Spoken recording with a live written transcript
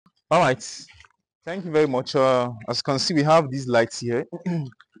All right, thank you very much. As you can see, we have these lights here.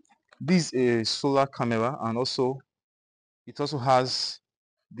 This is a solar camera, and also it also has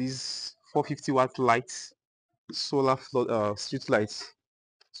these 450-watt lights, solar street lights.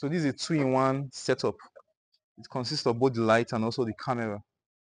 So this is a two-in-one setup. It consists of both the light and also the camera.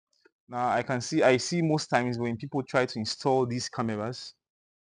 Now I see most times when people try to install these cameras,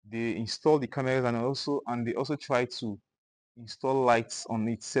 they install the cameras and they also try to install lights on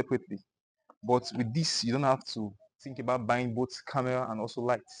it separately. But with this, you don't have to think about buying both camera and also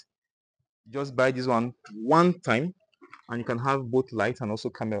lights. Just buy this one time and you can have both light and also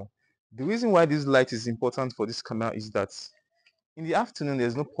camera. The reason why this light is important for this camera is that in the afternoon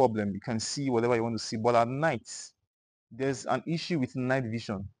there's no problem, you can see whatever you want to see, but at night there's an issue with night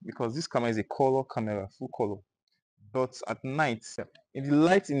vision because this camera is a color camera, full color. But at night, if the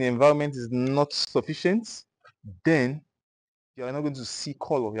light in the environment is not sufficient, then you are not going to see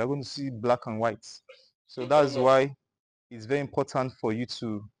color, you are going to see black and white. So that's why it's very important for you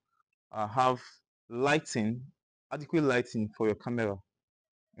to have lighting, adequate lighting for your camera.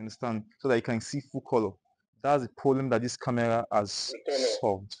 You understand? So that you can see full color. That's the problem that this camera has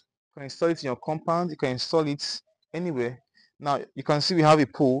solved. You can install it in your compound, you can install it anywhere. Now you can see we have a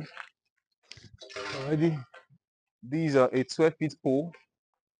pole already. These are a 12-feet pole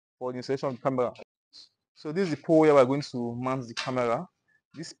for the installation of the camera. So this is the pole where we're going to mount the camera.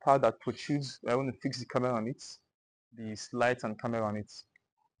 This part that protrudes, we're going to fix the camera on it, the light and camera on it.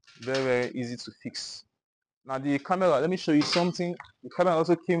 Very, very easy to fix. Now the camera, let me show you something. The camera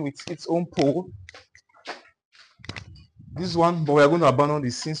also came with its own pole. This one, but we are going to abandon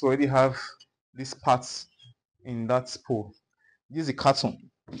this since we already have these parts in that pole. This is a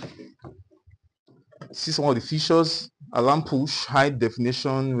carton. This is some of the features: alarm push, high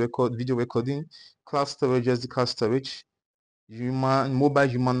definition record, video recording, cloud storage, SD card storage, mobile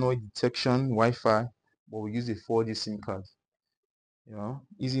humanoid detection, Wi-Fi, but we use a 4G SIM card.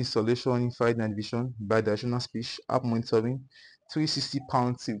 Easy installation, infrared night vision, bidirectional speech, app monitoring,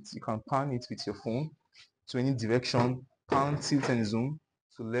 360-pound tilt. You can pan it with your phone to any direction, pan, tilt and zoom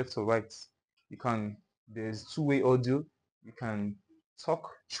to left or right. There's two-way audio. You can talk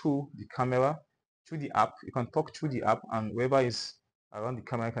through the camera, through the app. You can talk through the app and whoever is around the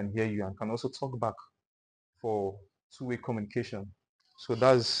camera can hear you and can also talk back for two-way communication. So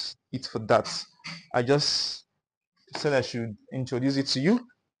that's it for that. I just said I should introduce it to you.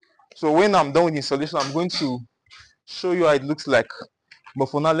 So when I'm done with the installation, I'm going to show you how it looks like. But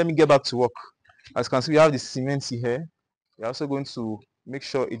for now, let me get back to work. As you can see, we have the cement here. We're also going to make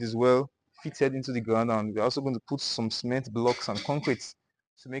sure it is well fitted into the ground, and we're also going to put some cement blocks and concrete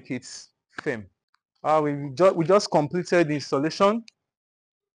to make it firm. We just completed the installation.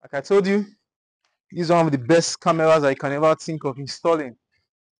 Like I told you, this is one of the best cameras I can ever think of installing.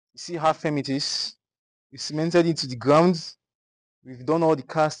 You see how firm it is. We cemented it to the ground. We've done all the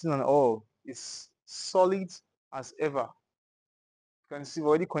casting and all. It's solid as ever. You can see we've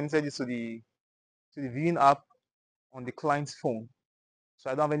already connected it to the viewing app on the client's phone. So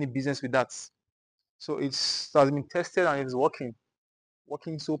I don't have any business with that. So it has been tested and it's working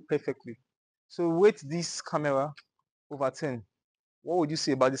so perfectly. So rate this camera over 10. What would you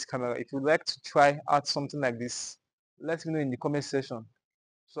say about this camera? If you'd like to try out something like this, let me know in the comment section.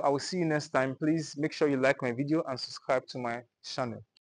 So I will see you next time. Please make sure you like my video and subscribe to my channel.